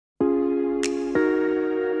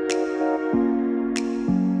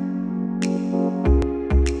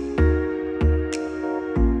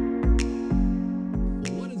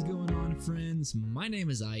My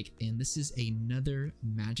name is Ike, and this is another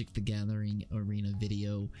Magic the Gathering Arena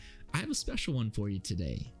video. I have a special one for you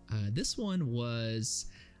today. This one was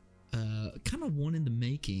kind of one in the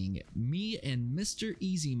making. Me and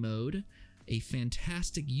MrEzzmode, a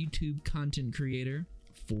fantastic YouTube content creator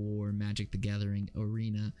for Magic the Gathering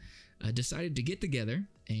Arena, decided to get together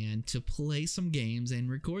and to play some games and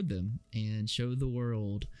record them and show the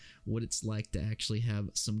world what it's like to actually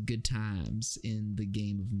have some good times in the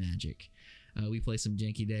game of Magic. We play some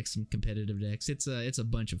janky decks, some competitive decks. It's a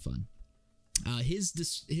bunch of fun.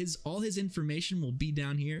 All his information will be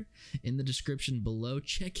down here in the description below.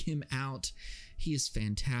 Check him out. He is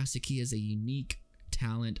fantastic. He has a unique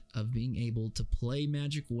talent of being able to play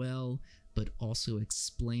Magic well, but also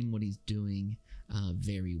explain what he's doing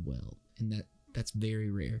very well, and that's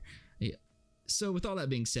very rare. So with all that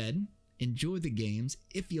being said, enjoy the games.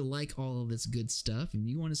 If you like all of this good stuff and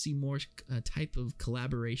you want to see more type of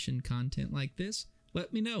collaboration content like this,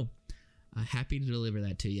 let me know. Happy to deliver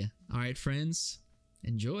that to you. All right, friends,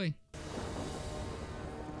 enjoy.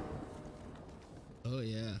 Oh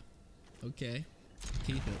yeah, okay,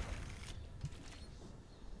 keep it.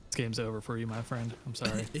 This game's over for you, my friend. I'm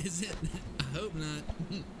sorry. Is it? I hope not.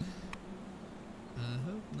 I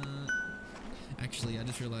hope not. Actually, I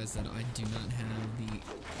just realized that I do not have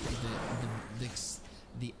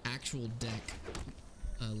the actual deck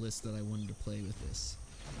list that I wanted to play with this.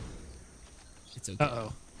 It's okay.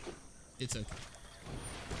 Uh-oh. It's okay.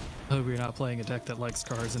 I hope you're not playing a deck that likes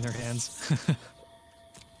cards in their hands.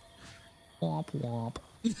 Womp womp.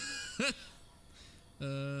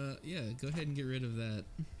 Yeah, go ahead and get rid of that.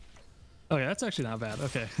 Oh yeah, that's actually not bad.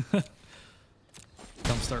 Okay.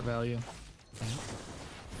 Jumpstart value.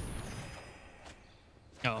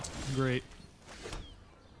 Oh, great.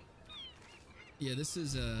 Yeah, this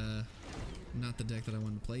is not the deck that I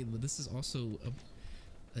wanted to play, but this is also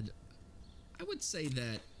I would say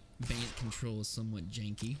that Bant control is somewhat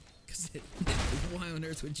janky, because why on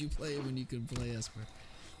earth would you play it when you could play Esper?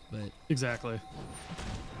 But exactly.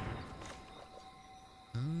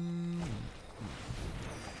 I don't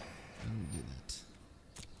do that.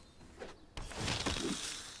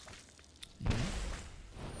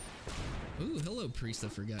 Yeah. Ooh, hello, Priest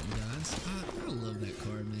of Forgotten Gods. I love that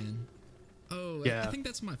card, man. Oh, yeah. I think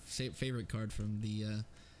that's my favorite card from the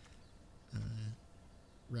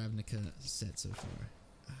Ravnica set so far.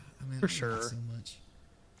 I mean, For sure. So much.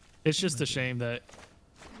 It's just a shame that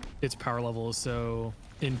its power level is so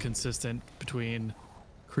inconsistent between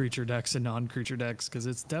creature decks and non-creature decks, because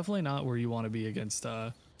it's definitely not where you want to be against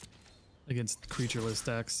creatureless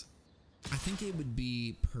decks. I think it would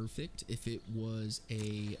be perfect if it was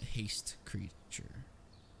a haste creature.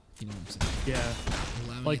 You know what I'm saying? Yeah.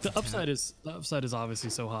 Allowing like it the upside is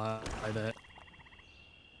obviously so high that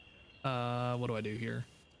what do I do here?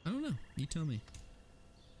 I don't know. You tell me.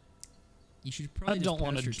 You should probably just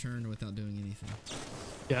pass your turn without doing anything.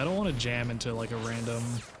 Yeah, I don't want to jam into like a random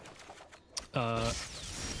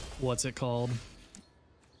what's it called?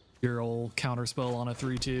 Your old counterspell on a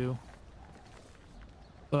 3/2.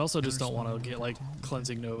 But I also just don't want to get like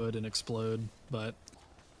Cleansing Nova'd and explode, but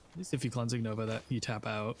at least if you Cleansing Nova that you tap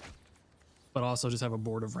out. But also just have a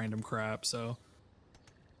board of random crap, so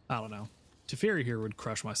I don't know. Teferi here would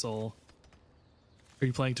crush my soul. Are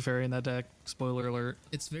you playing Teferi in that deck? Spoiler alert.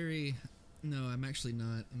 It's very... No, I'm actually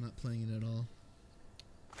not. I'm not playing it at all.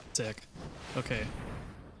 Sick. Okay.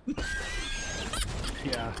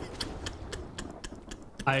 Yeah.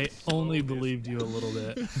 I only believed you a little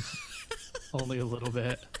bit. Only a little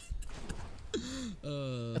bit.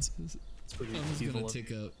 That's pretty I'm just evil. gonna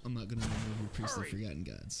tick up. I'm not gonna remove your Priest of Forgotten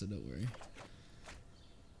Gods, so don't worry.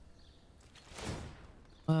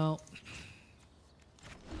 Well,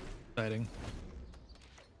 exciting.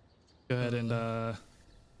 Go ahead and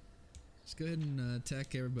just go ahead and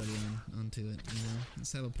attack everybody onto it. You know,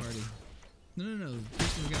 let's have a party. No,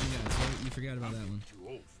 Priest of Forgotten Gods. Right? You forgot about that one.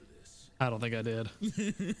 I don't think I did.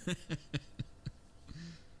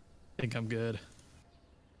 I think I'm good.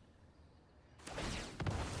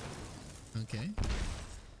 Okay.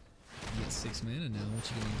 You got 6 mana now. What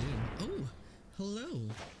you gonna do? Oh, hello.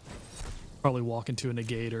 Probably walk into a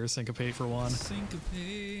negate or a syncopate for one.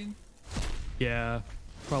 Syncopate. Yeah.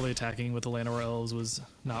 Probably attacking with the Llanowar Elves was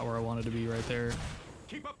not where I wanted to be right there.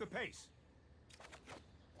 Keep up the pace.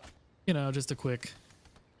 You know, just a quick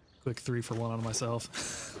 3-for-1 on myself.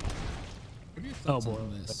 What are your thoughts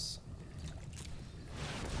on this?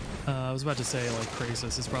 I was about to say, like,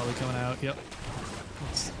 Krasis is probably coming out. Yep.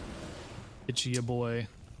 It's ya boy.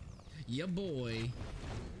 Ya boy.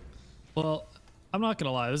 Well, I'm not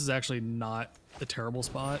gonna lie, this is actually not a terrible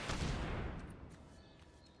spot.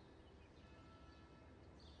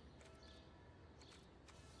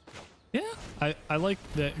 I like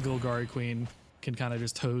that Golgari Queen can kind of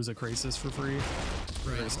just hose a Krasis for free,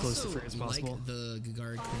 or as close to free as possible. Like the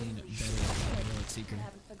Golgari Queen better than Heroic Seeker.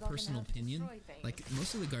 Personal opinion, like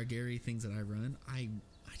most of the Gargari things that I run, I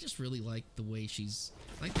just really like the way she's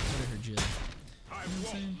like the cut of her jib. You know what I'm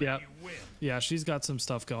saying? Yeah, yeah, she's got some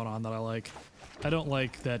stuff going on that I like. I don't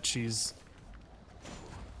like that she's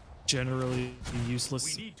generally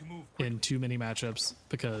useless in too many matchups,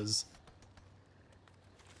 because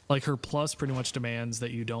like her plus pretty much demands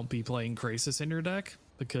that you don't be playing Krasis in your deck,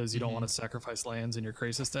 because you don't want to sacrifice lands in your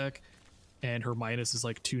Krasis deck, and her minus is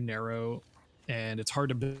like too narrow, and it's hard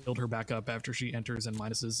to build her back up after she enters and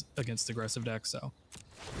minuses against aggressive decks. So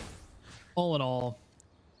all in all,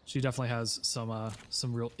 she definitely has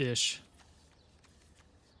some real ish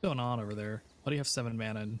going on over there. Why do you have 7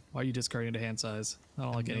 mana and why are you discarding to hand size? I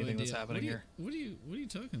don't like anything that's happening here. What are you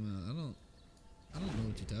talking about? I don't know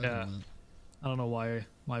what you're talking about. I don't know why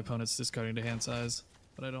my opponent's discarding to hand size,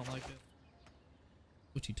 but I don't like it.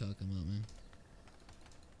 What you talking about, man?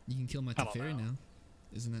 You can kill my Teferi now.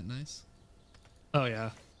 Isn't that nice? Oh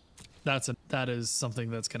yeah. That is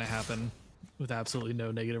something that's gonna happen with absolutely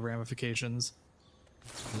no negative ramifications.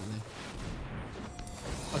 Absolutely.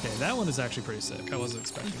 Okay, that one is actually pretty sick. I wasn't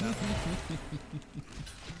expecting that one.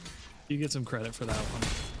 You get some credit for that one.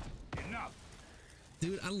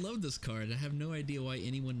 Dude, I love this card. I have no idea why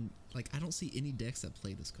anyone, like, I don't see any decks that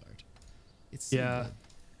play this card. It's so yeah. good.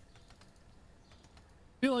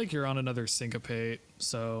 I feel like you're on another Syncopate,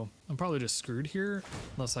 so I'm probably just screwed here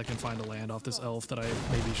unless I can find a land off this elf that I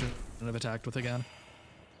maybe shouldn't have attacked with again.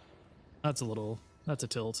 That's a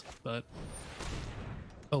tilt, but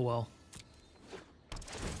oh well.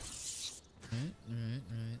 Right.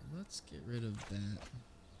 Let's get rid of that.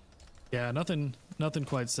 Yeah, nothing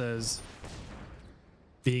quite says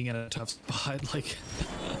being in a tough spot like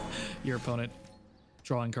your opponent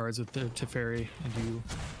drawing cards with the Teferi and you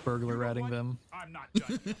burglar ratting them. I'm not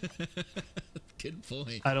done. Good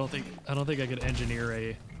point. I don't think I could engineer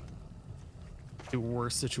a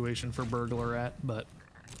worse situation for burglar rat, but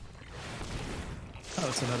oh,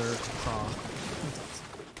 it's another claw.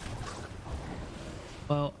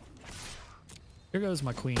 Well, here goes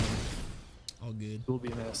my queen. All good. She'll be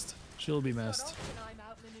missed. She'll be missed.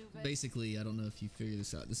 Basically, I don't know if you figure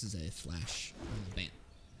this out. This is a flash ban.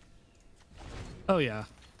 Oh yeah,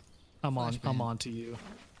 I'm on to you.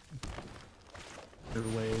 Your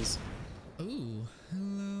ways. Oh,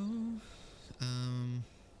 hello.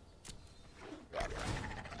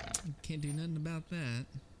 Can't do nothing about that.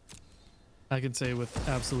 I can say with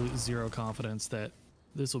absolute zero confidence that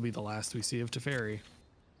this will be the last we see of Teferi.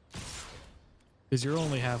 Because you're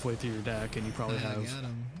only halfway through your deck and you probably have. I got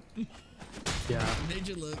him. Yeah. Made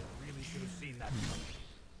you look. Really should have seen that.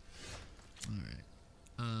 All right.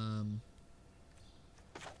 A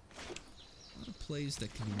lot of plays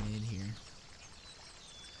that can be made here.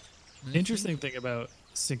 Interesting thing about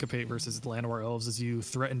Syncopate versus Llanowar Elves is you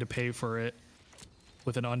threaten to pay for it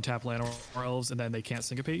with an untapped Llanowar Elves, and then they can't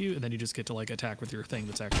Syncopate you, and then you just get to like attack with your thing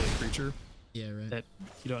that's actually a creature. Yeah, right. That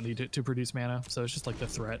you don't need to produce mana, so it's just like the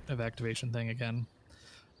threat of activation thing again.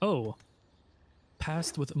 Oh,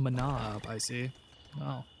 passed with mana up, I see.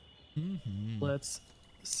 Oh, let's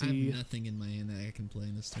see. I have nothing in my hand that I can play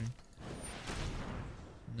in this turn.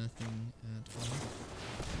 Nothing at all.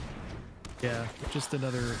 Yeah, just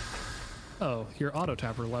another. Oh, your auto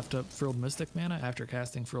tapper left up Frilled Mystic mana after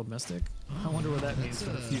casting Frilled Mystic. I wonder what that means for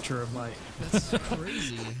the future of my. That's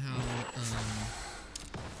crazy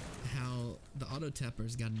how the auto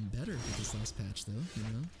tapper's gotten better with this last patch, though. You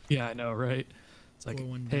know. Yeah, I know, right? It's like,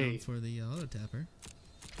 4-1 hey, down for the auto tapper.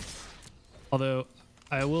 although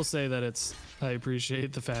I will say that I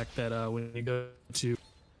appreciate the fact that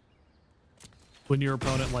when your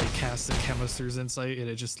opponent like casts a Chemister's Insight and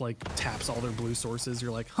it just like taps all their blue sources,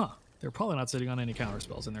 you're like, huh, they're probably not sitting on any counter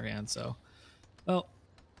spells in their hand. So, well,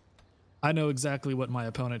 I know exactly what my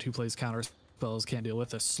opponent who plays counter spells can't deal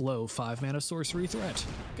with: a slow 5-mana sorcery threat.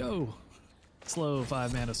 Go, slow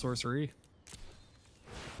 5-mana sorcery.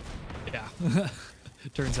 Yeah,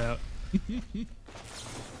 turns out.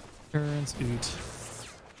 Turns out.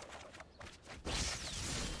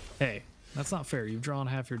 Hey, that's not fair. You've drawn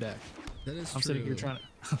half your deck. That is I'm true. sitting here trying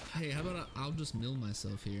to. Hey, how about I'll just mill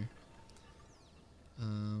myself here.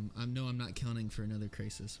 I'm not counting for another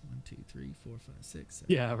Krasis. 1, 2, 3, 4, 5, 6,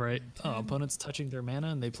 7. Yeah, right. 9, 10. Opponent's touching their mana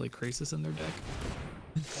and they play Krasis in their deck.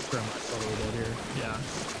 Grandma totally dead here. Yeah.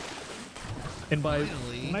 And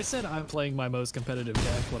when I said I'm playing my most competitive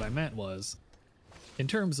deck, what I meant was, in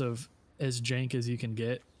terms of as jank as you can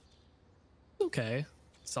get, it's okay.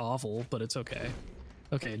 It's awful, but it's okay.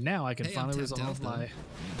 Okay, now I can finally resolve my.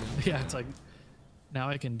 Yeah, it's like now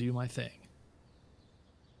I can do my thing.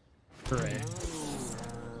 Hooray.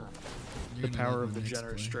 You're The gonna power like of my the next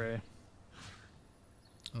generous play. stray.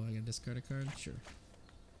 Oh, I gotta discard a card? Sure.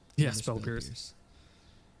 Yeah, Another spell pierce.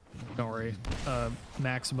 Don't worry.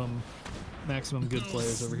 Maximum good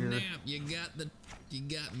players over here. Snap. You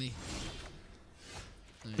got me.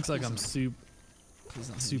 Alright, Looks like please I'm don't hit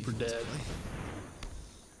me super for this dead.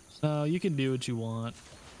 play. No, you can do what you want.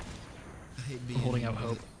 I hate being Holding out but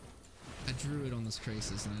hope. I drew it on this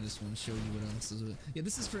crisis, and I just want to show you what else is. Yeah,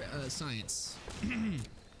 this is for science.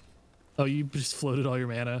 Oh, you just floated all your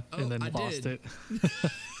mana Oh, and then I lost did. it.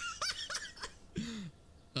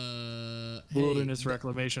 Hey, Wilderness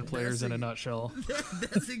reclamation players in a that's nutshell.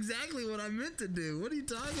 That's exactly what I meant to do. What are you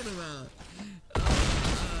talking about?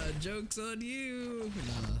 Joke's on you.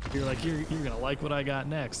 Nah. You're like, you're gonna like what I got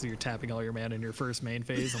next. So you're tapping all your mana in your first main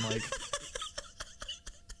phase. I'm like,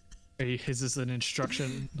 is this an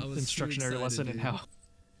instructionary lesson in how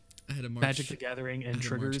I had a March, Magic the Gathering and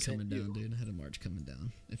triggers coming hit you? down, dude. I had a March coming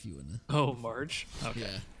down. If you wouldn't. Oh, March. Okay,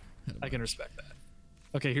 Yeah. I can respect that.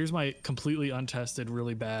 Okay, here's my completely untested,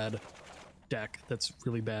 really bad deck. That's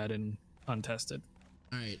really bad and untested.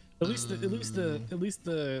 All right. At least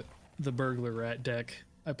the burglar rat deck.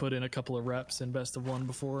 I put in a couple of reps in best of one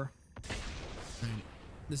before. All right.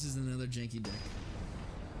 This is another janky deck.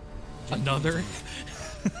 Another.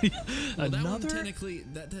 Well, that one Another. technically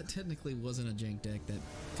that technically wasn't a jank deck. That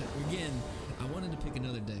again, I wanted to pick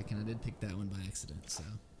another deck, and I did pick that one by accident. So.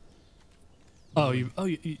 Oh,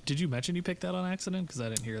 did you mention you picked that on accident? Because I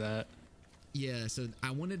didn't hear that. Yeah, so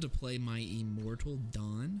I wanted to play my Immortal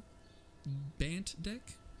Dawn Bant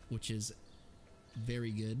deck, which is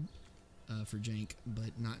very good for jank,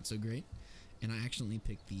 but not so great. And I accidentally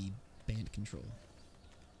picked the Bant Control.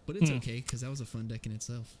 But it's okay, because that was a fun deck in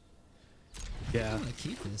itself. Yeah. I'm going to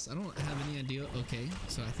keep this. I don't have any idea. Okay,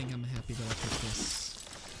 so I think I'm happy that I picked this.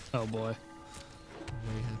 Oh, boy. I'm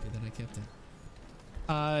very happy that I kept it.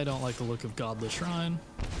 I don't like the look of Godless Shrine.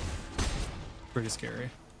 Pretty scary.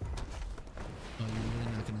 Oh, you're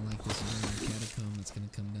really not going to like this giant catacomb that's going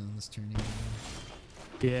to come down this turn anymore.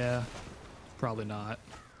 Yeah, probably not.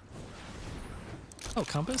 Oh,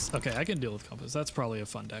 Compass? Okay, I can deal with Compass. That's probably a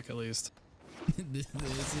fun deck at least. This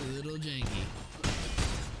is a little janky.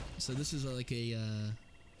 So this is like a, yes,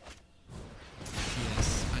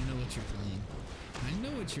 I know what you're playing. I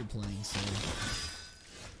know what you're playing, sir.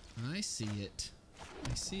 I see it.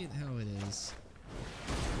 I see it how it is.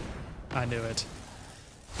 I knew it.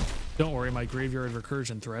 Don't worry, my graveyard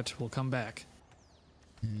recursion threat will come back.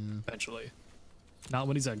 Yeah. Eventually. Not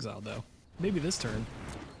when he's exiled, though. Maybe this turn.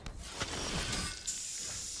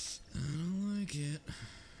 I don't like it.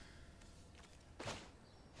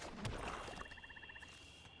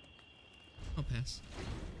 I'll pass.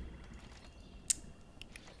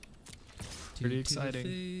 Pretty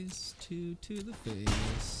exciting. Two to the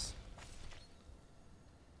face.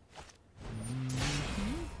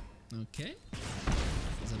 Okay.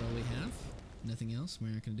 Is that all we have? Nothing else? We're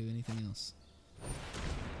not going to do anything else.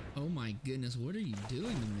 Oh my goodness, what are you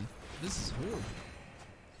doing to me? This is horrible.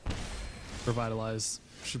 Revitalize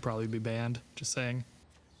should probably be banned, just saying.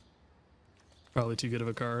 Probably too good of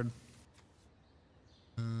a card.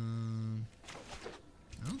 I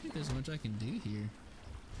don't think there's much I can do here.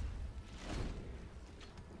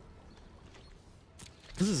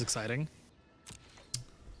 This is exciting.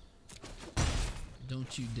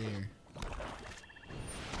 Don't you dare.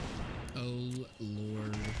 Oh,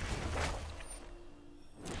 Lord.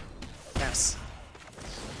 Yes.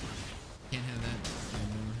 Can't have that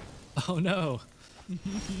anymore. Oh no.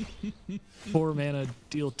 4 mana,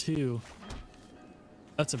 deal 2.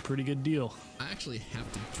 That's a pretty good deal. I actually have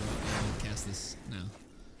to cast this now.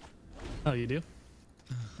 Oh, you do?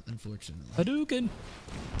 Unfortunately. Hadouken!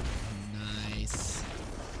 Nice.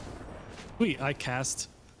 Wait, I cast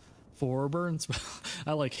 4 burn spell.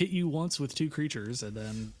 I like hit you once with 2 creatures and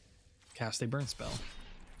then cast a burn spell.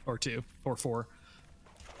 Or 2. Or 4.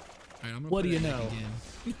 All right, I'm gonna What play do you that deck know? Again.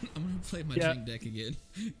 I'm gonna play my drink deck again.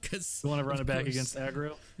 Cause You want to run of it back course. against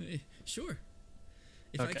aggro? Sure.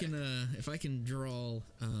 Okay. If I can draw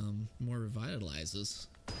more revitalizes.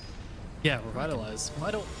 Yeah, revitalize. Why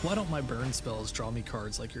don't my burn spells draw me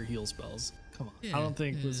cards like your heal spells? Come on. Yeah, I don't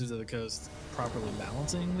think yeah. Wizards of the Coast properly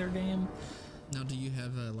balancing their game. Now, do you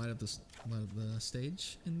have light up the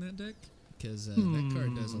stage in that deck? Because that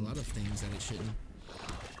card does a lot of things that it shouldn't.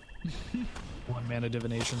 1 mana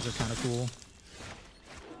divinations are kind of cool.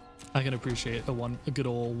 I can appreciate a good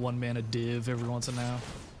old 1 mana div every once in a while.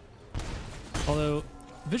 Although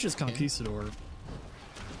Vicious Conquistador,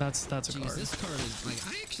 that's a Jeez, card. this card is like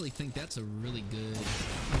I actually think that's a really good.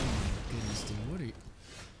 Oh my goodness, dude!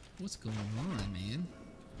 What's going on, man?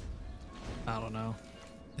 I don't know.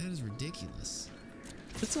 That is ridiculous.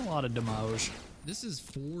 It's a lot of damage. This is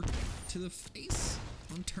 4 to the face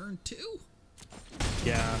on turn 2.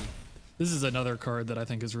 Yeah. This is another card that I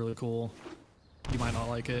think is really cool. You might not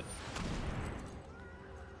like it.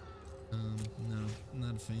 No, I'm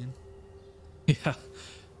not a fan. Yeah.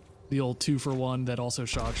 The old 2-for-1 that also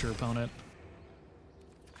shocks your opponent.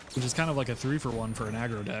 Which is kind of like a 3-for-1 for an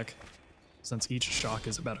aggro deck, since each shock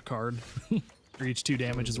is about a card. Or each 2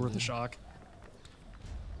 damage is worth a shock.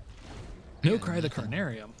 No Cry the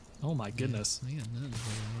Carnarium. Oh my goodness. I got none.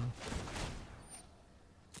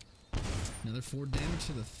 Another 4 damage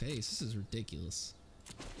to the face. This is ridiculous.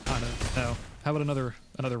 I don't know. How about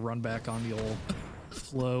another run back on the old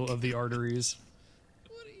flow of the arteries?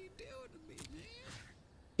 What are you doing to me, man?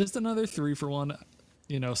 Just another 3-for-1.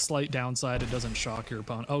 You know, slight downside, it doesn't shock your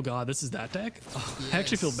opponent. Oh god, this is that deck? Oh, yes. I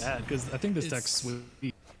actually feel bad because I think this deck's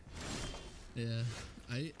sweet. Yeah,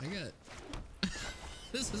 I got...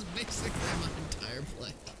 This is basically my entire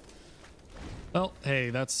play. Well, hey,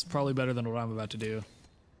 that's probably better than what I'm about to do.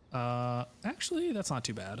 Actually, that's not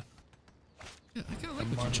too bad. Yeah, I kind of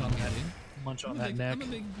like munch on that. Munch on that neck. I'm a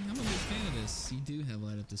big fan of this. You do have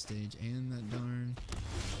light up the stage and that darn.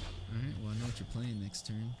 All right, well I know what you're playing next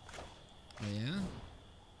turn. Oh yeah.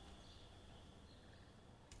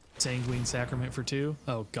 Sanguine Sacrament for 2.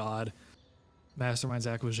 Oh god. Mastermind's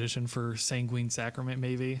Acquisition for Sanguine Sacrament,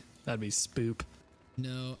 maybe. That'd be spoop.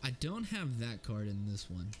 No, I don't have that card in this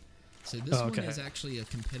one. So this one is actually a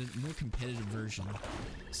more competitive version.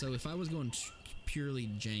 So if I was going purely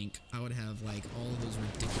jank, I would have like all of those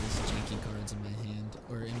ridiculous janky cards in my hand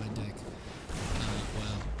or in my deck.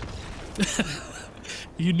 Wow.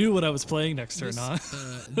 You knew what I was playing next turn, huh?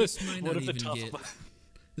 This might not even get.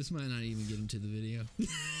 This might not even get into the video.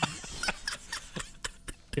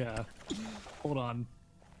 Yeah. Hold on.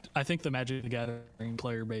 I think the Magic the Gathering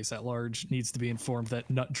player base at large needs to be informed that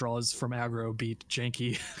nut draws from aggro beat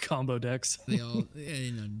janky combo decks. They all, yeah,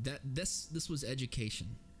 you know, this was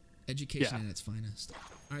education at its finest.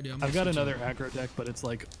 All right, dude, I've got another aggro deck, but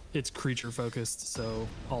it's creature focused, so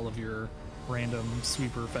all of your random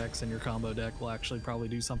sweeper effects in your combo deck will actually probably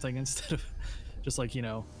do something instead of just like, you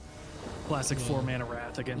know, classic 4-mana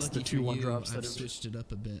Wrath against the 2/1 drops. I've switched it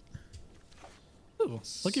up a bit. Ooh,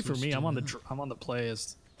 lucky for me, I'm on the play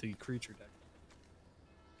as the creature deck.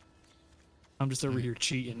 I'm just over here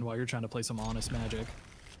cheating while you're trying to play some honest Magic.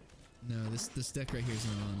 No, this deck right here is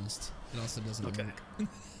not honest. It also doesn't work.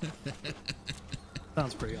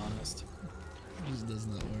 Sounds pretty honest. It just does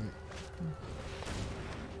not work.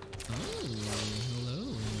 Oh,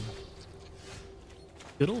 hello.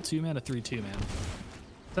 Good old 2-mana 3/2, man.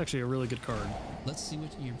 It's actually a really good card. Let's see what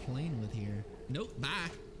you're playing with here. Nope, bye.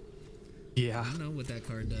 Yeah. I know what that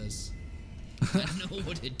card does. I know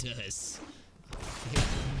what it does.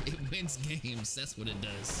 It wins games. That's what it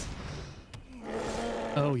does.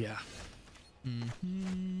 Oh yeah.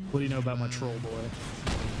 What do you know about my troll boy?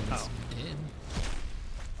 Oh. Dead.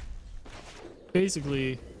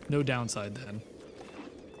 Basically, no downside then.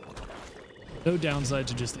 No downside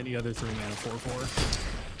to just any other 3-mana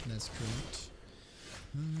 4/4. That's correct.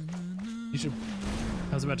 You should.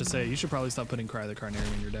 I was about to say you should probably stop putting Cry the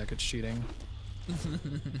Carnarium in your deck. It's cheating. Ooh,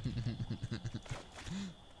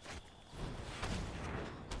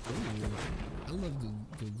 I love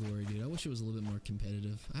Golgori, dude. I wish it was a little bit more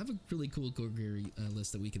competitive. I have a really cool Golgori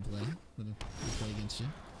list that we could play. We'll play against you.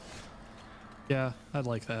 Yeah, I'd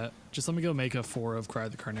like that. Just let me go make a 4 of Cry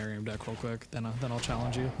the Carnarium deck real quick. Then I'll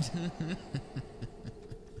challenge you.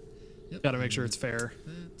 Yep, gotta make sure it's fair.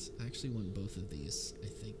 I actually want both of these, I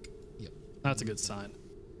think. Yep. That's a good sign.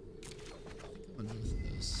 I think I want both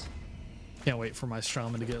of those. Can't wait for my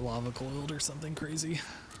Shaman to get lava coiled or something crazy.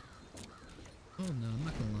 Oh no, I'm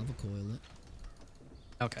not gonna lava coil it.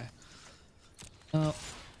 Okay.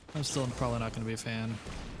 I'm still probably not gonna be a fan.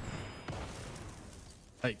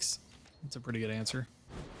 Yikes. That's a pretty good answer.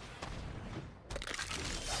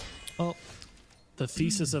 Oh. The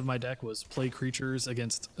thesis of my deck was play creatures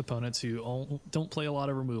against opponents who don't play a lot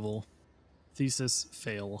of removal. Thesis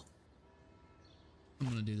fail. I'm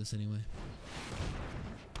gonna do this anyway.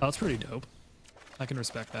 Oh, that's pretty dope. I can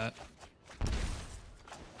respect that.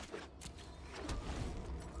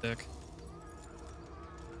 Dick.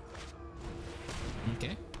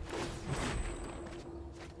 Okay.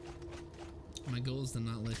 My goal is to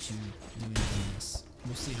not let you do anything else.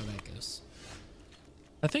 We'll see how that goes.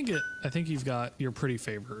 I think you're pretty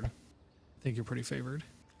favored. I think you're pretty favored.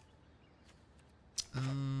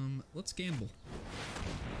 Let's gamble.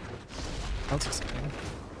 That's exciting.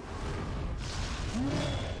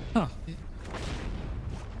 Huh. Yeah.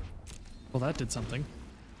 Well, that did something.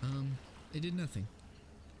 It did nothing.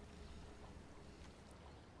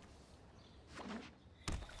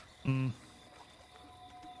 Mm,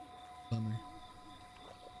 Bummer.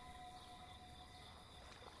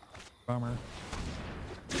 bummer.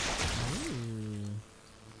 Ooh.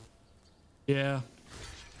 Yeah.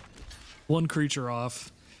 One creature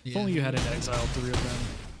off. If only you hadn't exiled 3 of them.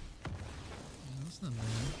 That's not bad.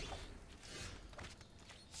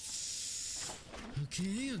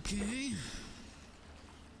 Okay, okay.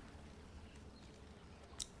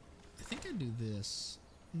 I think I do this.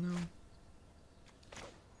 No.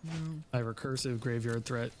 No. My recursive graveyard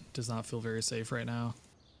threat does not feel very safe right now.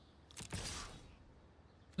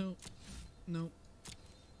 No. No.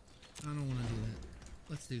 I don't want to do that.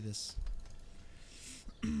 Let's do this.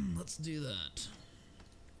 Let's do that.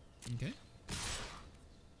 Okay.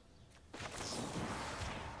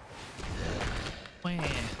 Wah.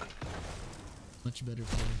 Much better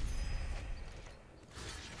play.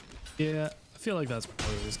 Yeah, I feel like that's part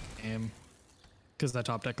of this game. Because I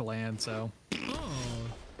top deck a land, so. Oh.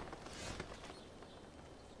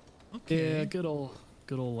 Okay. Yeah, good old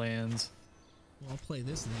lands. Well, I'll play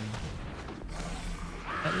this then.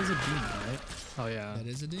 That is a demon, right? Oh yeah. That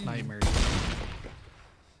is a demon. Nightmare.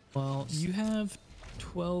 Well, you have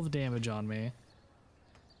 12 damage on me.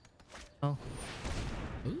 Well,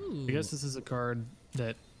 Ooh. I guess this is a card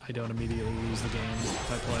that I don't immediately lose the game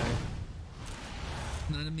if I play.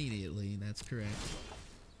 Not immediately, that's correct.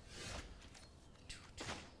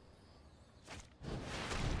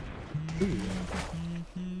 Ooh.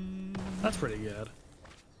 That's pretty good.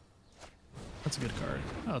 That's a good card.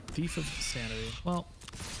 Oh, Thief of Sanity. Well,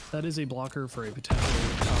 that is a blocker for a potential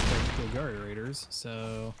top-deck Golgari Raiders,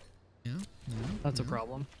 so Yeah. that's a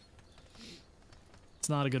problem. It's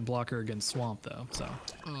not a good blocker against Swamp, though, so.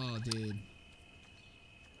 Oh, dude.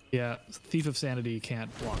 Yeah, Thief of Sanity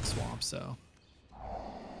can't block Swamp, so.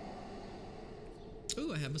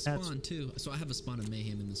 Ooh, I have a spawn too. So I have a spawn of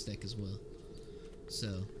Mayhem in this deck as well.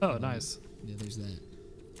 So. Oh, nice. Yeah, there's that.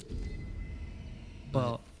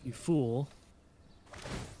 Well, you fool.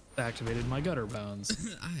 Activated my Gutter Bones.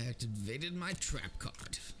 I activated my trap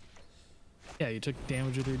card. Yeah, you took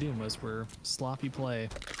damage with your Doomless for sloppy play.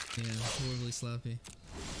 Yeah, horribly sloppy.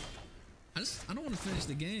 I don't want to finish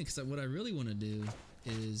the game because what I really want to do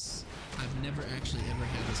is I've never actually ever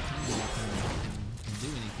had this combo and do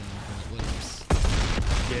anything. But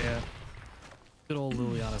whatever. Yeah. Good old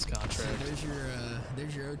Liliana's contract. So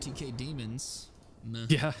there's your OTK demons. Meh.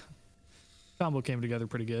 Yeah. Combo came together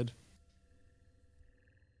pretty good.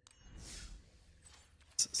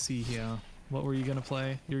 Let's see here. What were you gonna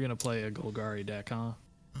play? You're gonna play a Golgari deck, huh?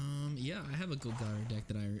 Yeah, I have a Golgari deck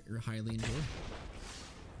that I highly enjoy.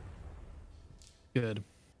 Good.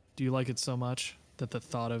 Do you like it so much that the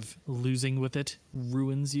thought of losing with it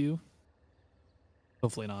ruins you?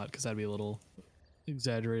 Hopefully not, because that'd be a little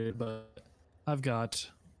exaggerated, but I've got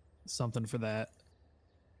something for that.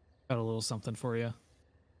 Got a little something for you.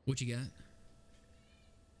 What you got?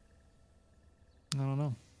 I don't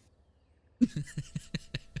know.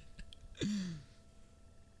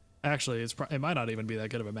 Actually, it might not even be that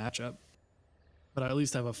good of a matchup, but I at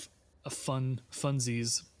least have a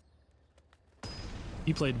funsies.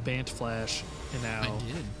 He played Bant Flash, and now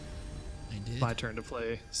I did. my turn to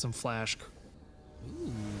play some Flash. Ooh,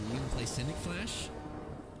 you can play Cynic Flash?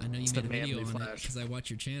 I know you It's made a the video manly on it Flash. because I watch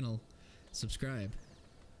your channel. Subscribe.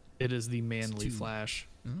 It is the manly two. Flash.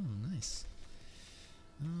 Oh, nice.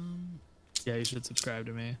 Yeah, you should subscribe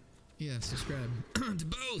to me. Yeah, subscribe to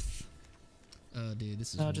both. Oh, dude,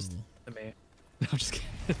 this is horrible. Just to me. No, I'm just kidding.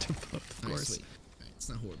 To both, of All right, course. sweet. All right, it's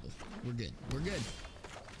not horrible. We're good. We're good.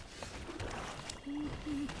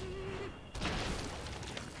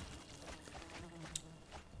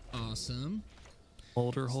 Awesome.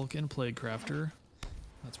 Older Hulk and Plague Crafter.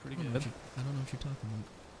 That's pretty good. I don't know what you're talking about.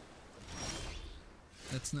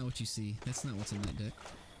 That's not what you see. That's not what's in that deck.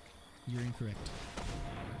 You're incorrect.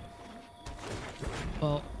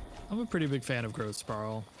 Well, I'm a pretty big fan of Growth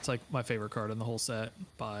Spiral. It's like my favorite card in the whole set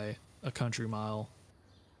by a country mile.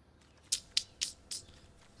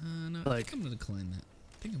 No, I Like- think I'm gonna decline that.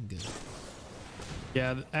 I think I'm good.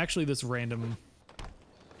 Yeah, actually this random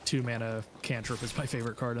 2-mana cantrip is my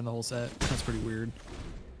favorite card in the whole set. That's pretty weird.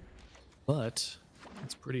 But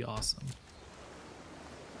it's pretty awesome.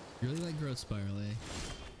 You really like Growth Spiral, eh?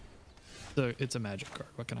 So it's a magic card.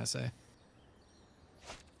 What can I say?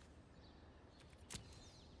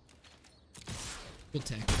 We'll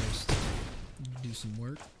attack first. Do some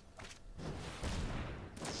work.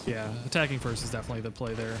 Yeah, attacking first is definitely the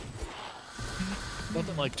play there.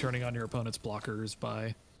 Nothing like turning on your opponent's blockers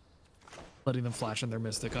by letting them flash in their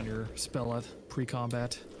Mystic on your spell at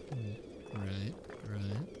pre-combat. Right, right.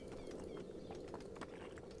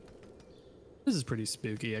 This is pretty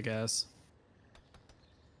spooky, I guess.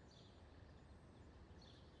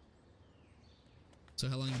 So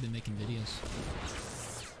how long have you been making videos?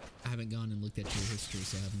 I haven't gone and looked at your history,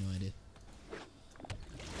 so I have no idea.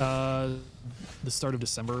 The start of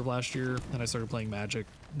December of last year, and I started playing Magic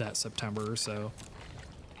that September, so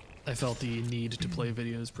I felt the need to play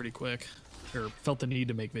videos pretty quick, or felt the need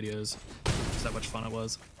to make videos. Just how much fun it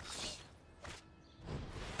was.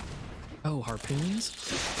 Oh, harpoons.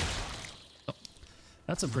 Oh,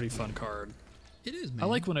 that's a pretty fun card. It is, man. I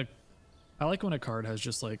like when a card has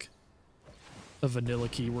just like a vanilla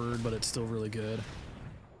keyword, but it's still really good.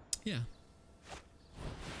 Yeah.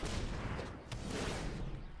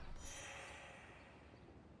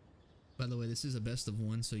 By the way, this is a best of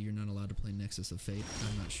one, so you're not allowed to play Nexus of Fate.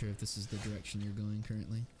 I'm not sure if this is the direction you're going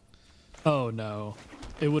currently. Oh no,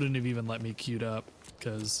 it wouldn't have even let me queued up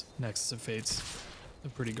because Nexus of Fate's a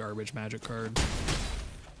pretty garbage Magic card.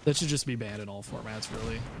 That should just be banned in all formats,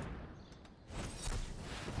 really.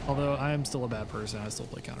 Although I am still a bad person, I still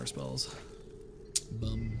play counterspells.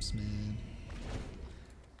 Bums, man.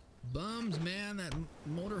 Bums, man. That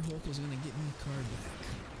Motor Hulk was gonna get me a card back.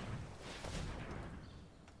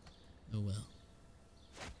 Oh well.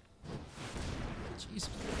 Jeez,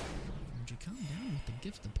 would you calm down with the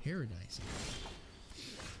gift of paradise?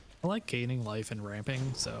 I like gaining life and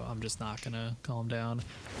ramping, so I'm just not gonna calm down.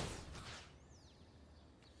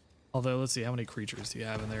 Although, let's see, how many creatures do you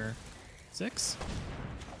have in there? 6?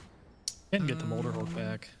 Can get the Molder Hulk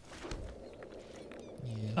back.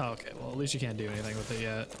 Yeah. Oh, okay. Well, at least you can't do anything with it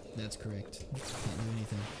yet. That's correct. Can't do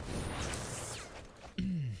anything.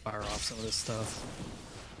 Fire off some of this stuff.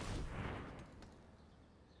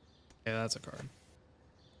 Yeah, that's a card.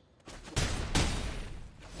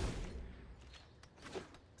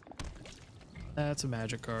 That's a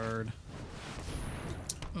Magic card.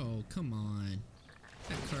 Oh, come on.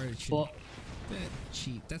 That card should... Well, that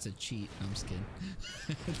cheat. That's a cheat. No, I'm just kidding.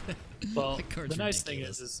 well, That card's the nice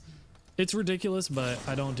ridiculous. thing is it's ridiculous, but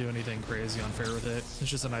I don't do anything crazy unfair with it.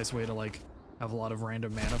 It's just a nice way to like have a lot of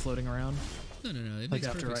random mana floating around. No. It Like makes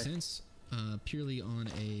after perfect sense. Purely on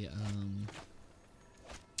a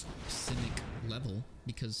Simic level,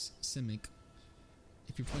 because Simic,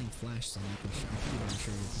 if you're playing Flash Simic, which I'm pretty darn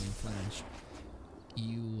sure you're playing Flash,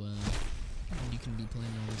 you can be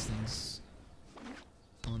playing all those things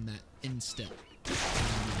on that instep.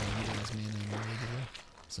 Utilize mana in a really good way.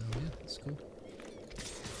 So yeah, it's cool.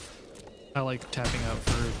 I like tapping out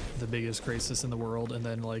for the biggest crisis in the world and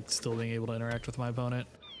then like still being able to interact with my opponent.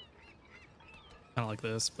 Kind of like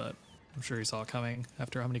this, but I'm sure you saw it coming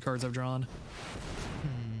after how many cards I've drawn.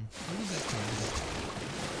 What is that card?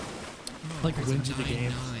 Oh, Like it's a wins you the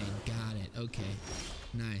game. 9/9. Got it. Okay.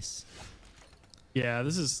 Nice. Yeah,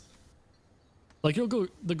 this is like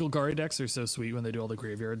the Golgari decks are so sweet when they do all the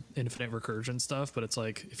graveyard infinite recursion stuff, but it's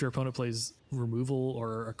like if your opponent plays removal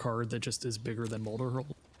or a card that just is bigger than Molder Hulk,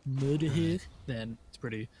 then it's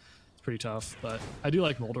pretty tough. But I do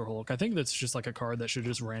like Molder Hulk. I think that's just like a card that should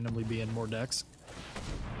just randomly be in more decks.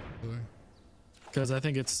 Sure. Because I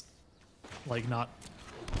think it's like not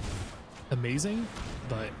amazing,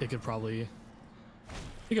 but it could probably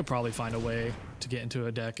find a way to get into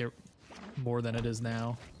a deck more than it is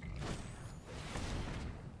now.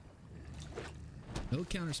 No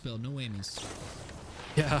counterspell, no whammies.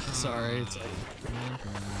 Yeah, sorry. It's like,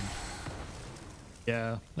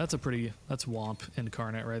 yeah, that's Womp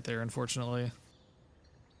incarnate right there, unfortunately.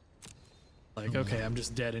 Like, okay, I'm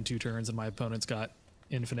just dead in 2 turns and my opponent's got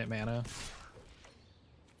infinite mana.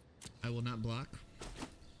 I will not block.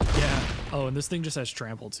 Yeah. Oh, and this thing just has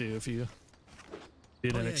trample too if you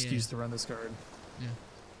need an yeah, excuse to run this card. Yeah.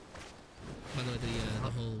 By the way, the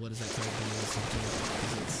whole what is that card do is a joke,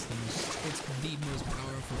 'cause it's the most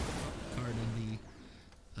powerful card in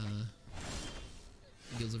the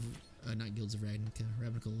Guilds of not Guilds of Ravnica,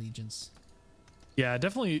 Ravnica Allegiance. Yeah,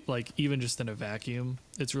 definitely, like, even just in a vacuum,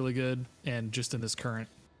 it's really good. And just in this current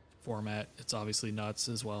format, it's obviously nuts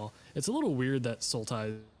as well. It's a little weird that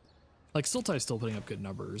Sultai is still putting up good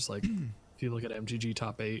numbers. Like, if you look at MTG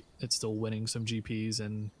top 8, it's still winning some GPs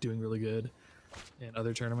and doing really good in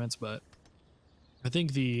other tournaments. But I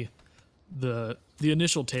think the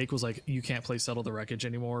initial take was like, you can't play Settle the Wreckage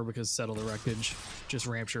anymore because Settle the Wreckage just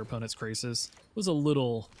ramps your opponent's Crisis. It was a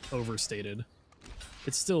little overstated.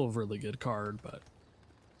 It's still a really good card, but...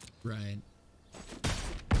 Right.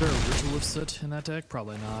 Is there a Ritual of Soot in that deck?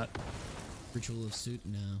 Probably not. Ritual of Suit?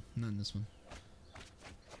 No, not in this one.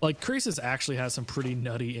 Like, Crisis actually has some pretty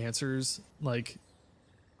nutty answers. Like,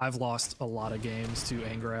 I've lost a lot of games to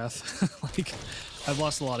Angrath. Like, I've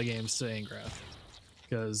lost a lot of games to Angrath.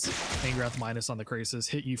 Because Angrath minus on the Crisis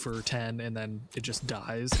hit you for 10 and then it just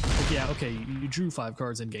dies. Like, yeah, okay, you drew 5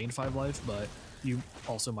 cards and gained 5 life, but you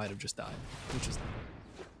also might have just died, which is...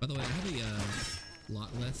 By the way, I have a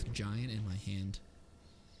Lotleth Giant in my hand.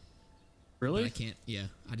 Really? But I can't. Yeah,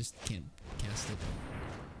 I just can't cast it.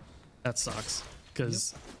 That sucks.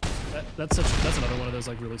 Because that's another one of those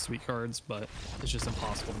like really sweet cards, but it's just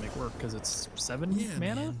impossible to make work because it's 7 mana.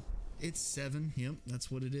 Man. It's 7. Yep,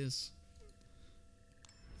 that's what it is.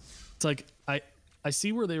 It's like I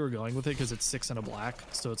see where they were going with it because it's 6 and a black,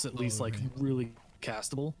 so it's at least like really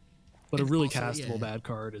castable. But a really also, castable bad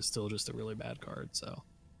card is still just a really bad card. So.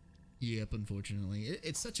 Yep, unfortunately,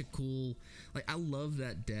 it's such a cool. Like, I love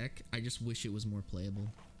that deck. I just wish it was more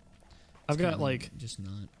playable. I've got like just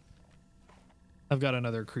not. I've got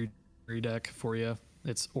another creature deck for you.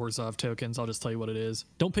 It's Orzhov tokens. I'll just tell you what it is.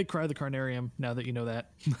 Don't pick Cry the Carnarium now that you know that.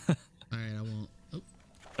 All right, I won't. Oh.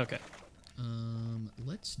 Okay.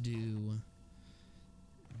 Let's do.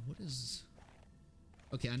 What is?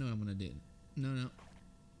 Okay, I know what I'm gonna do. No,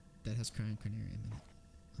 that has Cry the Carnarium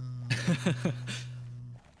in it.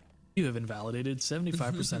 You have invalidated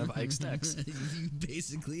 75% of Ike's decks. You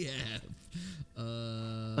basically have.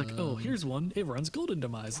 Like, oh, here's one. It runs Golden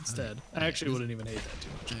Demise instead. I actually wouldn't even hate that too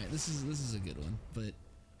much. All right, this is a good one, but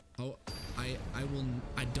I will.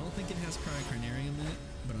 I don't think it has Carnarium in it,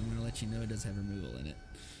 but I'm gonna let you know it does have removal in it.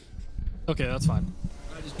 Okay, that's fine.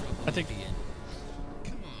 I just dropped. I think. Again.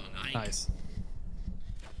 Come on, Ike. Nice.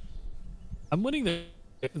 I'm winning the.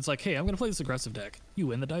 It's like, hey, I'm gonna play this aggressive deck. You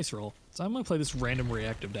win the dice roll, so I'm gonna play this random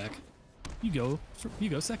reactive deck. You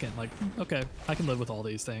go second. Like, okay, I can live with all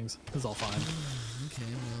these things. It's all fine.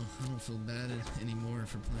 Okay, well, I don't feel bad anymore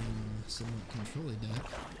for playing a somewhat controlly deck.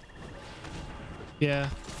 Yeah.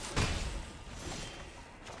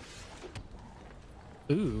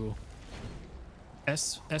 Ooh.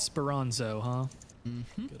 Esperanzo, huh?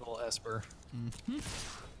 Mm-hmm. Good old Esper. Mm-hmm.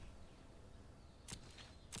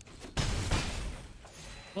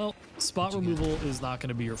 Well, spot removal is not going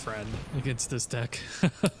to be your friend against this deck.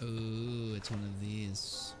 Ooh, it's one of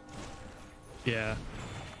these. Yeah.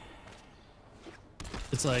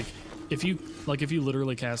 It's like if you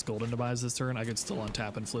literally cast Golden Demise this turn, I could still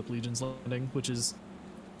untap and flip Legion's Landing, which is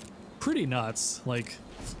pretty nuts. Like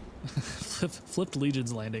flipped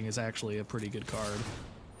Legion's Landing is actually a pretty good card.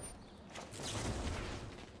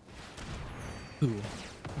 Ooh,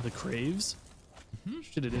 the Craves?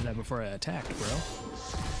 Should have did that before I attacked, bro.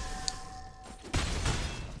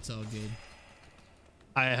 It's all good.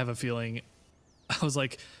 I have a feeling. I was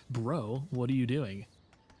like, bro, what are you doing?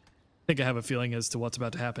 I think I have a feeling as to what's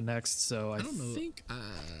about to happen next, so I don't know.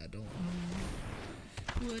 I don't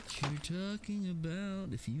know what you're talking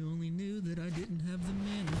about. If you only knew that I didn't have the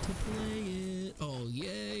mana to play it. Oh,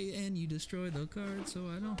 yay, and you destroyed the card, so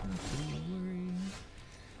I don't have to worry.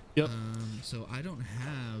 Yep. So I don't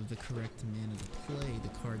have the correct mana to play the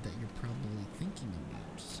card that you're probably thinking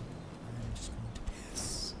about, so I'm just going to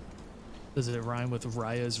pass. Does it rhyme with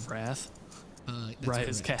Raya's Wrath?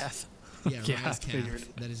 Raya's Cath. Yeah, Raya's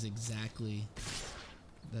Cath. That is exactly.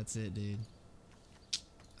 That's it, dude.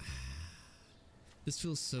 This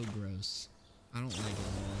feels so gross. I don't like it at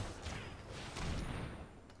all.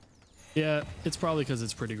 Yeah, it's probably because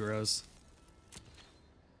it's pretty gross.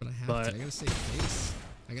 But I have to. I gotta save face.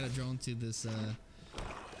 I gotta draw into this mana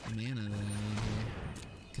that I need here.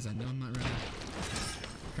 Because I know I'm not ready.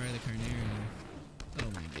 Cry the Carnarium.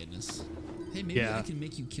 Oh my goodness. Hey, maybe I can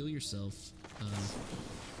make you kill yourself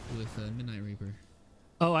with Midnight Reaper.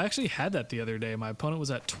 Oh, I actually had that the other day. My opponent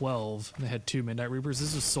was at 12. And they had 2 Midnight Reapers.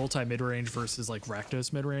 This is Sultai midrange versus like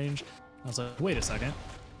Rakdos midrange. I was like, wait a second.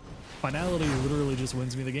 Finality literally just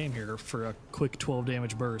wins me the game here for a quick 12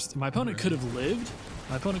 damage burst. My opponent could have lived.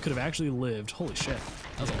 My opponent could have actually lived. Holy shit.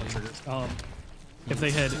 That was a lot of triggers. If they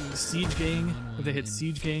had Siege Gang, if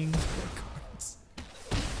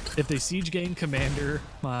they Siege Gang Commander,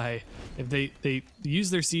 if they use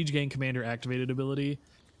their Siege Gang Commander activated ability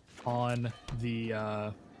on the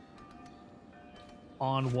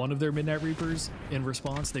on one of their Midnight Reapers in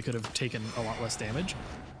response, they could have taken a lot less damage.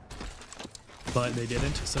 But they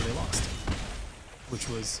didn't, so they lost. Which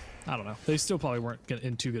was, I don't know. They still probably weren't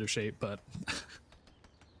in too good of shape, but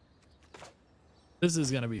this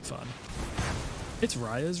is gonna be fun. It's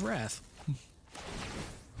Raya's Wrath.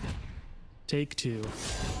 Take 2.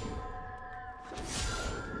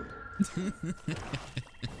 This is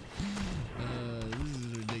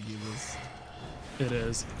ridiculous. It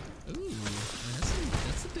is. Ooh,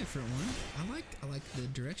 that's a different one. I like the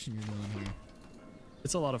direction you're going here.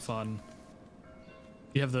 It's a lot of fun.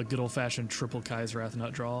 You have the good old-fashioned triple Kai's Wrath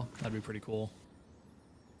nut draw. That'd be pretty cool.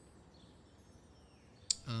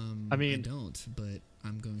 I mean, I don't, but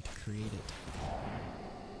I'm going to create it.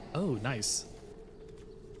 Oh, nice.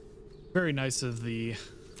 Very nice of the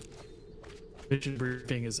Vision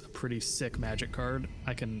Briefing is a pretty sick magic card.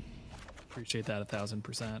 I can Appreciate that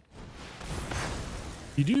 1000%.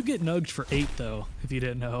 You do get nugged for 8 though, if you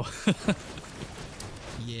didn't know.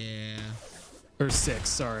 Yeah. Or 6,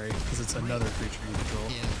 sorry, because it's another creature you control.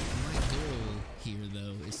 Yeah, my goal here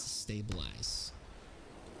though is to stabilize.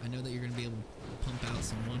 I know that you're gonna be able to pump out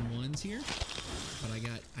some 1/1s here, but I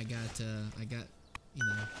got, you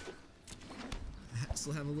know, I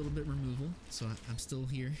still have a little bit removal, so I'm still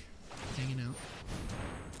here, hanging out.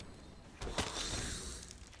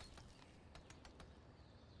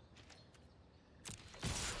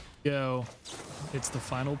 Go. It's the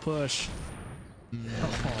final push.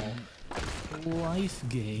 Oh. Life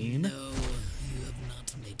gain. No, you have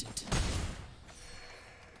not made it.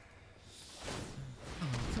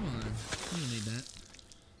 Oh, come on. You don't need that.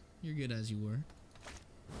 You're good as you were.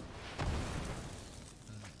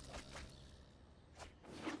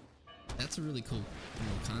 That's a really cool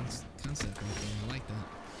concept right there. I like that.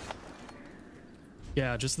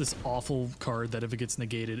 Yeah, just this awful card that if it gets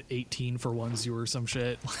negated, 18 for 1/0 or some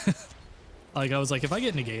shit. Like, I was like, if I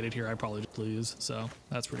get negated here, I probably just lose. So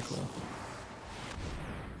that's pretty cool.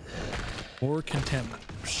 Or contempt.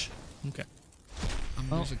 Okay.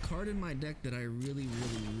 There's a card in my deck that I really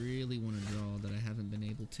want to draw that I haven't been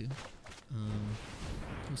able to.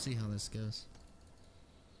 We'll see how this goes.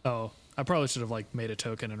 Oh, I probably should have like made a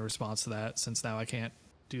token in response to that, since now I can't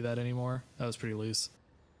do that anymore. That was pretty loose.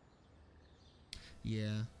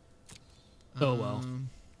 Yeah. Oh well.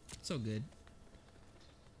 So good.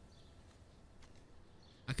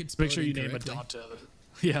 I could make sure you name Adonto.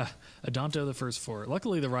 Yeah, Adonto the first 4.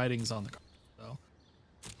 Luckily the writing's on the card, though.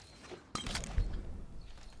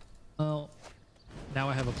 Well, now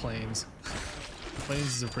I have a Plains.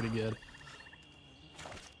 Plains are pretty good.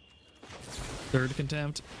 3rd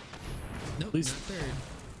contempt. Nope, at least not 3rd.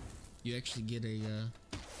 You actually get a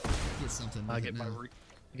get something. I get my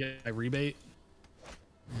rebate.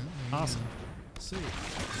 Yeah, awesome. Sweet.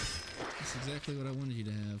 That's exactly what I wanted you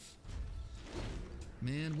to have.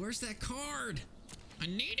 Man, where's that card? I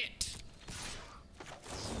need it.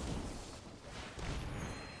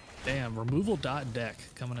 Damn, removal dot deck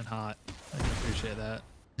coming in hot. I can appreciate that.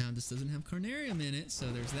 Now this doesn't have Carnarium in it, so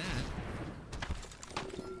there's that.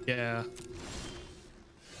 Yeah.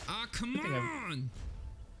 Ah, come on.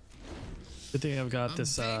 Good thing I've got I'm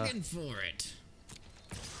this. begging for it.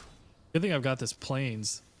 Good thing I've got this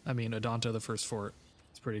Plains. I mean, Adonto the first fort.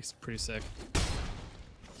 It's pretty sick.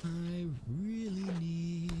 I really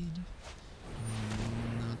need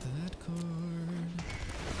not that card,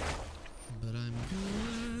 but I'm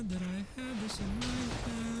glad that I have this in my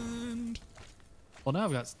hand. Well, now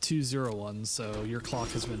I've got 2 0/1s, so your clock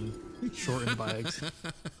has been shortened by.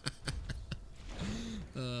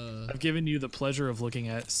 I've given you the pleasure of looking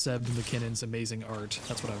at Seb McKinnon's amazing art.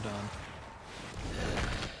 That's what I've done.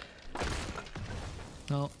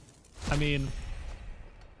 Well, I mean,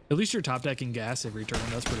 at least you're top decking gas every turn.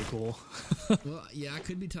 That's pretty cool. Well, yeah, I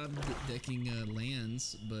could be top decking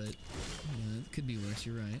lands, but it could be worse.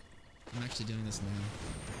 You're right. I'm actually doing this now.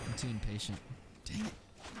 I'm too impatient. Dang it.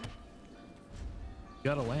 You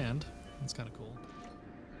got a land. That's kind of cool.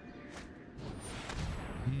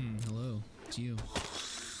 Hello. It's you.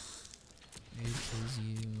 It is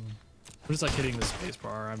you. I'm just like hitting the space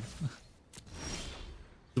bar. I'm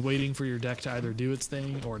waiting for your deck to either do its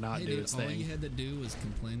thing or not do its thing. All you had to do was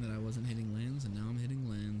complain that I wasn't hitting lands, and now I'm hitting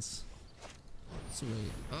lands.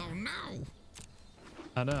 Sweet. Oh no!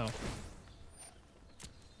 I know.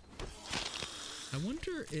 I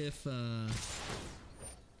wonder if yeah,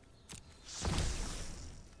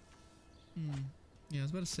 I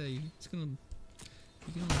was about to say it's gonna.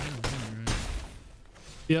 You can only have one, right?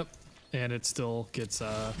 Yep. And it still gets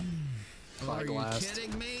Are you blast.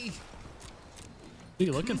 kidding me? What are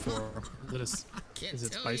you looking for? Is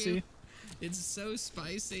it spicy? You. It's so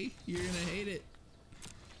spicy. You're gonna hate it.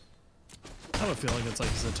 I have a feeling it's like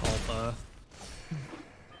Zatalpa.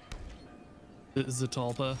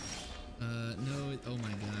 Zatalpa. No. Oh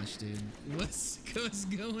my gosh, dude. What's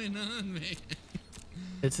going on, man?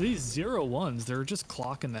 It's these 0/1s. They're just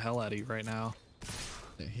clocking the hell out of you right now.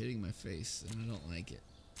 They're hitting my face, and I don't like it.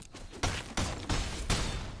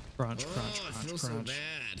 Crunch, crunch, I crunch, feel crunch. so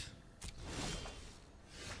bad.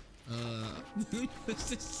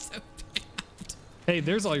 This is so bad. Hey,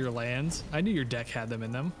 there's all your lands. I knew your deck had them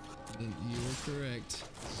in them. You were correct.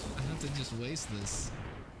 I have to just waste this.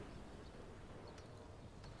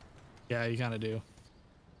 Yeah, you kind of do.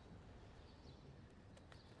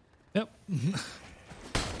 Yep.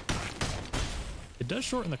 It does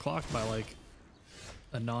shorten the clock by like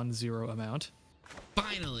a non-zero amount.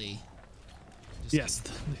 Finally. Yes.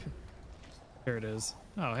 There it is.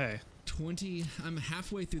 Oh, hey. 20. I'm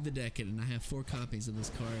halfway through the deck, and I have 4 copies of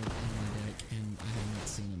this card in my deck, and I have not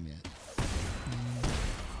seen them yet. 1,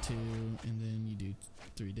 2, and then you do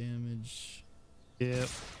 3 damage. Yep,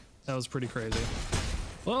 that was pretty crazy.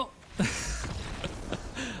 Well,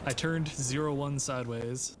 I turned 0-1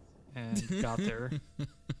 sideways and got there.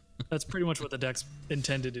 That's pretty much what the deck's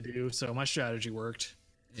intended to do, so my strategy worked.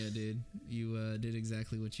 Yeah, dude, you did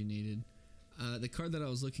exactly what you needed. The card that I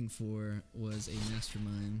was looking for was a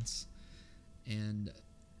Masterminds, and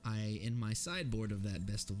in my sideboard of that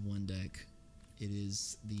best of 1 deck, it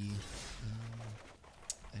is the,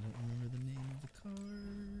 I don't remember the name of the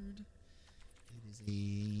card. It is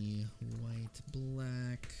a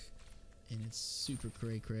white-black, and it's super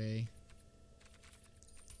cray-cray.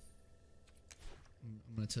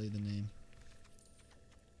 I'm going to tell you the name.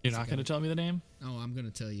 You're not going to tell me the name? Oh, I'm going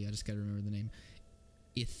to tell you. I just got to remember the name.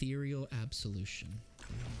 Ethereal Absolution.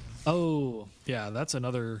 Oh, yeah, that's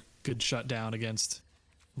another good shutdown against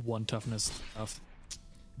 1 toughness stuff.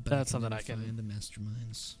 But that's something I can find the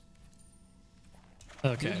Masterminds.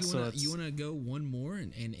 Okay, Dude, so you wanna go one more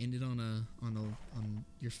and end it on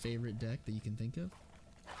your favorite deck that you can think of?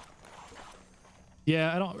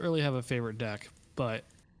 yeah, I don't really have a favorite deck, but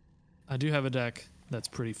I do have a deck that's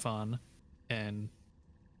pretty fun, and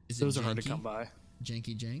those are hard to come by.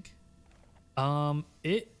 Janky Jank?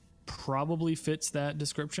 It probably fits that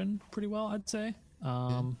description pretty well, I'd say.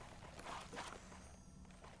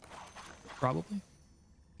 Probably.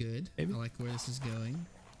 Good. Maybe. I like where this is going,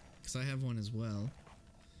 because I have one as well.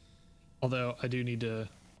 Although I do need to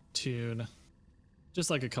tune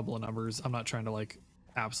just like a couple of numbers. I'm not trying to like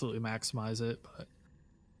absolutely maximize it, but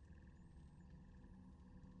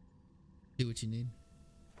Do what you need.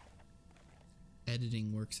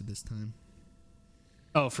 Editing works at this time.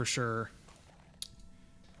 oh, for sure.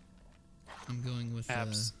 I'm going with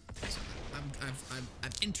Apps.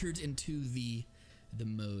 I've entered into the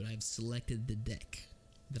mode. I've selected the deck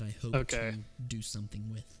that I hope Okay. to do something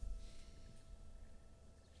with.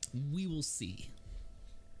 We will see.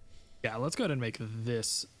 Yeah, let's go ahead and make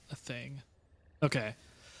this a thing. Okay.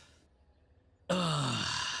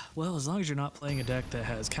 Well, as long as you're not playing a deck that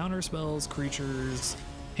has counter spells, creatures,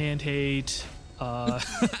 hand hate, Oh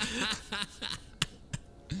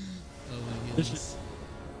my goodness.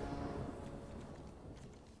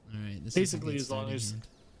 All right. This Basically, is a good as starting hand.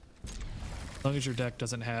 long as your deck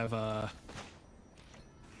doesn't have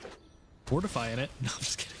Fortify in it. No, I'm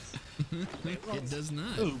just kidding. It does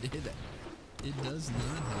not. Ooh. It does not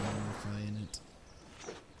have Mortify in it.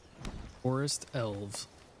 Forest Elves.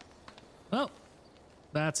 Well,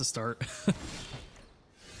 that's a start.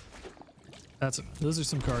 Those are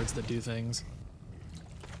some cards that do things.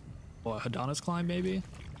 What, Hadana's Climb, maybe?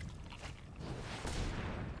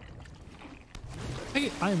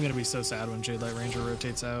 I am going to be so sad when Jade Light Ranger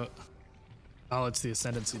rotates out. Oh, it's the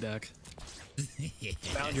Ascendancy deck.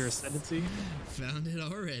 Found your Ascendancy? Found it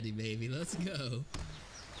already, baby. Let's go.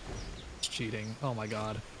 It's cheating. Oh my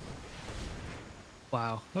god.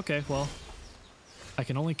 Wow. Okay, well. I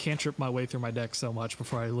can only cantrip my way through my deck so much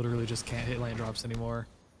before I literally just can't hit land drops anymore.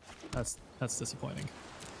 That's disappointing.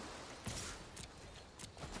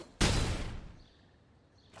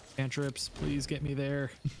 Cantrips, please get me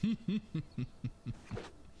there.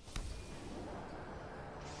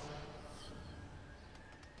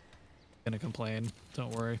 Gonna complain.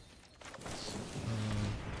 Don't worry.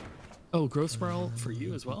 Oh, growth spiral for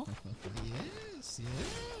you as well? Yes,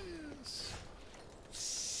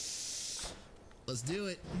 yes. Let's do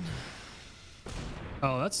it.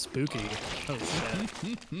 Oh, that's spooky. Oh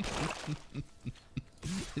shit.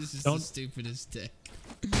 This is Don't- the stupidest deck.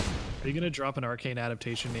 Are you gonna drop an arcane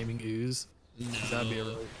adaptation naming Ooze? No. That'd be a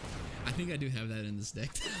really... I think I do have that in this deck.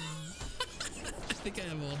 I think I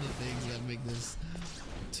have all the things that make this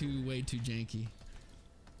way too janky.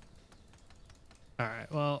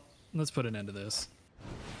 Alright, well, let's put an end to this.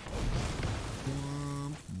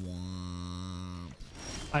 Womp womp.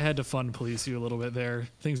 I had to fun police you a little bit there.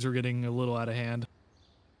 Things were getting a little out of hand.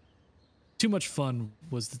 Too much fun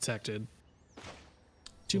was detected.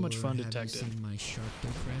 Too much fun Or have you detected. seen my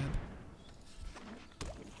Sharkdo crab?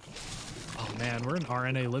 Oh man, we're in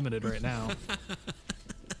RNA limited right now.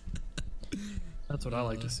 That's what I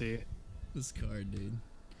like to see. This card, dude.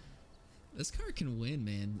 This card can win,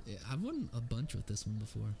 man. I've won a bunch with this one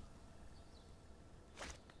before.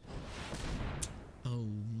 Oh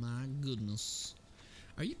my goodness.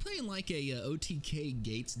 Are you playing like a OTK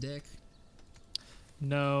Gates deck?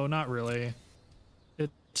 No, not really.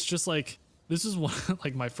 It's just like, this is one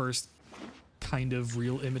like my first kind of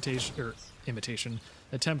real imitation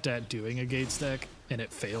attempt at doing a Gates deck, and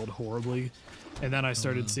it failed horribly. And then I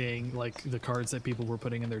started seeing like the cards that people were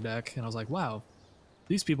putting in their deck, and I was like, wow,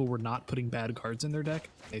 these people were not putting bad cards in their deck.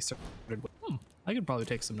 They started with, I could probably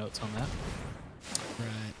take some notes on that.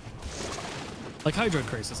 Right. Like Hydroid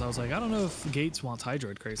Crisis, I was like, I don't know if Gates wants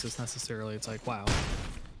Hydroid Crisis necessarily. It's like, wow,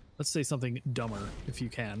 let's say something dumber if you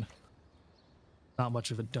can. Not much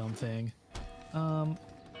of a dumb thing.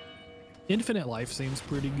 Infinite Life seems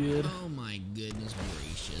pretty good. Oh my goodness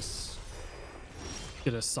gracious.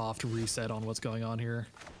 Get a soft reset on what's going on here.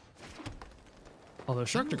 Although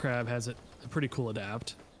Shark the Crab has a pretty cool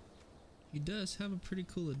adapt. He does have a pretty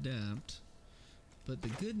cool adapt, but the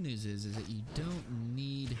good news is that you don't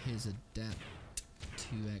need his adapt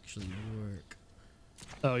to actually work.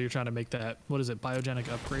 Oh, you're trying to make that, what is it, biogenic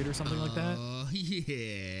upgrade or something like that? Oh,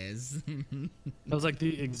 yes. That was like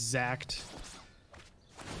the exact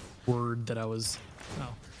word that I was,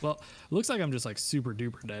 oh. Well, it looks like I'm just like super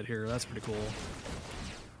duper dead here. That's pretty cool.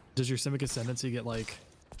 Does your Simic Ascendancy get like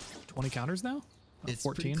 20 counters now? It's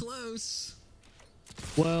 14? pretty close.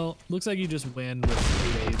 Well, looks like you just win with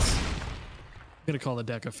 8/8s. I'm gonna call the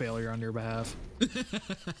deck a failure on your behalf.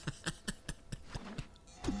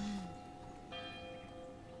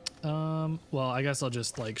 Well, I guess I'll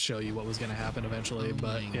just like show you what was gonna happen eventually,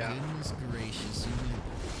 but my yeah. Goodness gracious.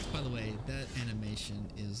 By the way, that animation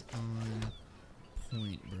is on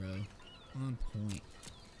point, bro. On point.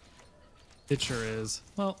 It sure is.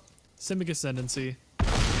 Well, Simic Ascendancy.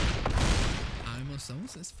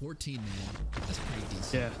 Almost that's 14, man. That's pretty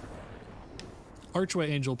decent. Yeah. Archway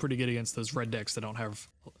Angel pretty good against those red decks that don't have,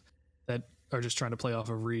 that are just trying to play off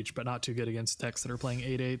of reach, but not too good against decks that are playing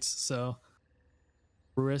 8/8s. So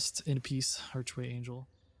rest in peace, Archway Angel.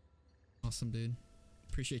 Awesome, dude.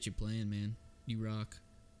 Appreciate you playing, man. You rock.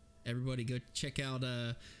 Everybody go check out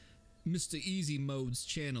MrEzzmode's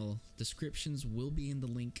channel. Descriptions will be in the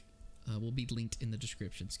link. Will be linked in the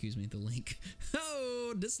description. Excuse me, the link.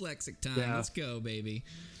 Oh, dyslexic time. Yeah. Let's go, baby.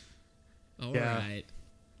 All right.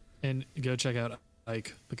 And go check out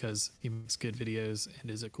Ike because he makes good videos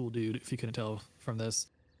and is a cool dude, if you couldn't tell from this.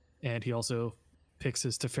 And he also picks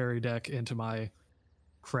his Teferi deck into my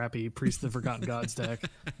crappy Priest of the Forgotten Gods deck.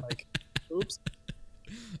 Like, oops.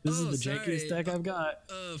 This is the jankiest deck I've got.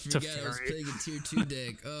 Oh, forgot I was playing a tier 2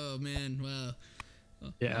 deck. Oh, man. Wow.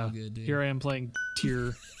 Oh, yeah. Good, dude. Here I am playing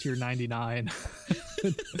tier 99.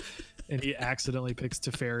 And he accidentally picks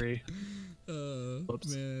Teferi. Oh,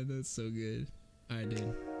 man. That's so good. All right,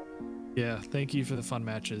 dude. Yeah. Thank you for the fun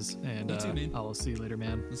matches. And You too, man. I'll see you later,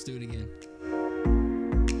 man. Let's do it again.